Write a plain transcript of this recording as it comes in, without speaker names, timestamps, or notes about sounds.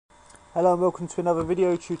Hello and welcome to another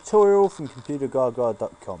video tutorial from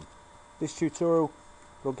computergaga.com. This tutorial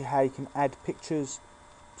will look at how you can add pictures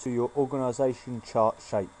to your organisation chart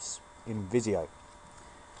shapes in Visio.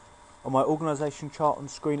 On my organisation chart on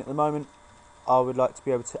screen at the moment, I would like to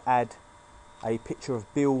be able to add a picture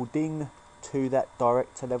of building to that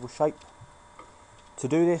director level shape. To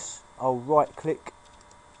do this, I'll right click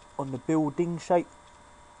on the building shape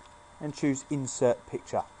and choose insert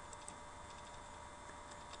picture.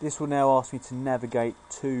 This will now ask me to navigate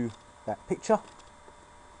to that picture.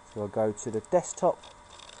 So I'll go to the desktop,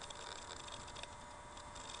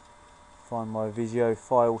 find my Visio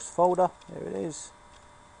files folder, there it is,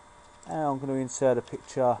 and I'm going to insert a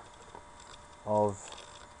picture of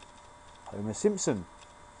Homer Simpson,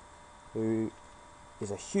 who is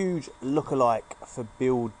a huge lookalike for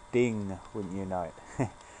building, wouldn't you know it?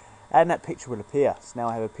 And that picture will appear. So now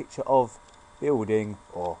I have a picture of building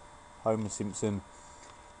or Homer Simpson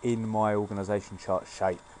in my organisation chart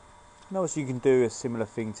shape. And obviously you can do a similar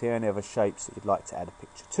thing to any other shapes that you'd like to add a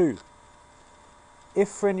picture to. If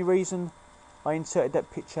for any reason I inserted that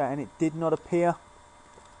picture and it did not appear,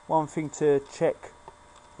 one thing to check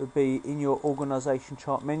would be in your organisation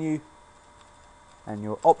chart menu and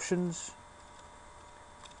your options.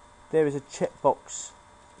 There is a checkbox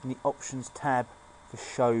in the options tab for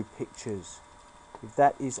show pictures. If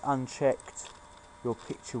that is unchecked, your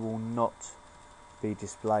picture will not be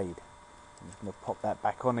displayed. I'm just going to pop that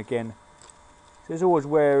back on again. So it's always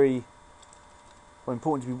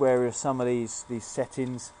important to be wary of some of these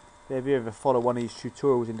settings. If you ever follow one of these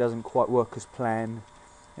tutorials and it doesn't quite work as planned,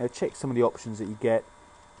 check some of the options that you get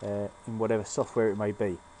in whatever software it may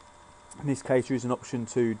be. In this case, there is an option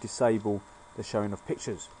to disable the showing of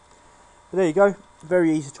pictures. But there you go,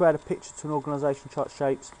 very easy to add a picture to an organisation chart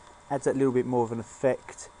shapes, adds that little bit more of an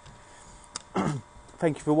effect.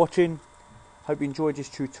 Thank you for watching. Hope you enjoyed this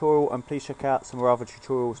tutorial, and please check out some of our other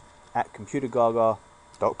tutorials at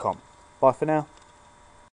computergaga.com. Bye for now.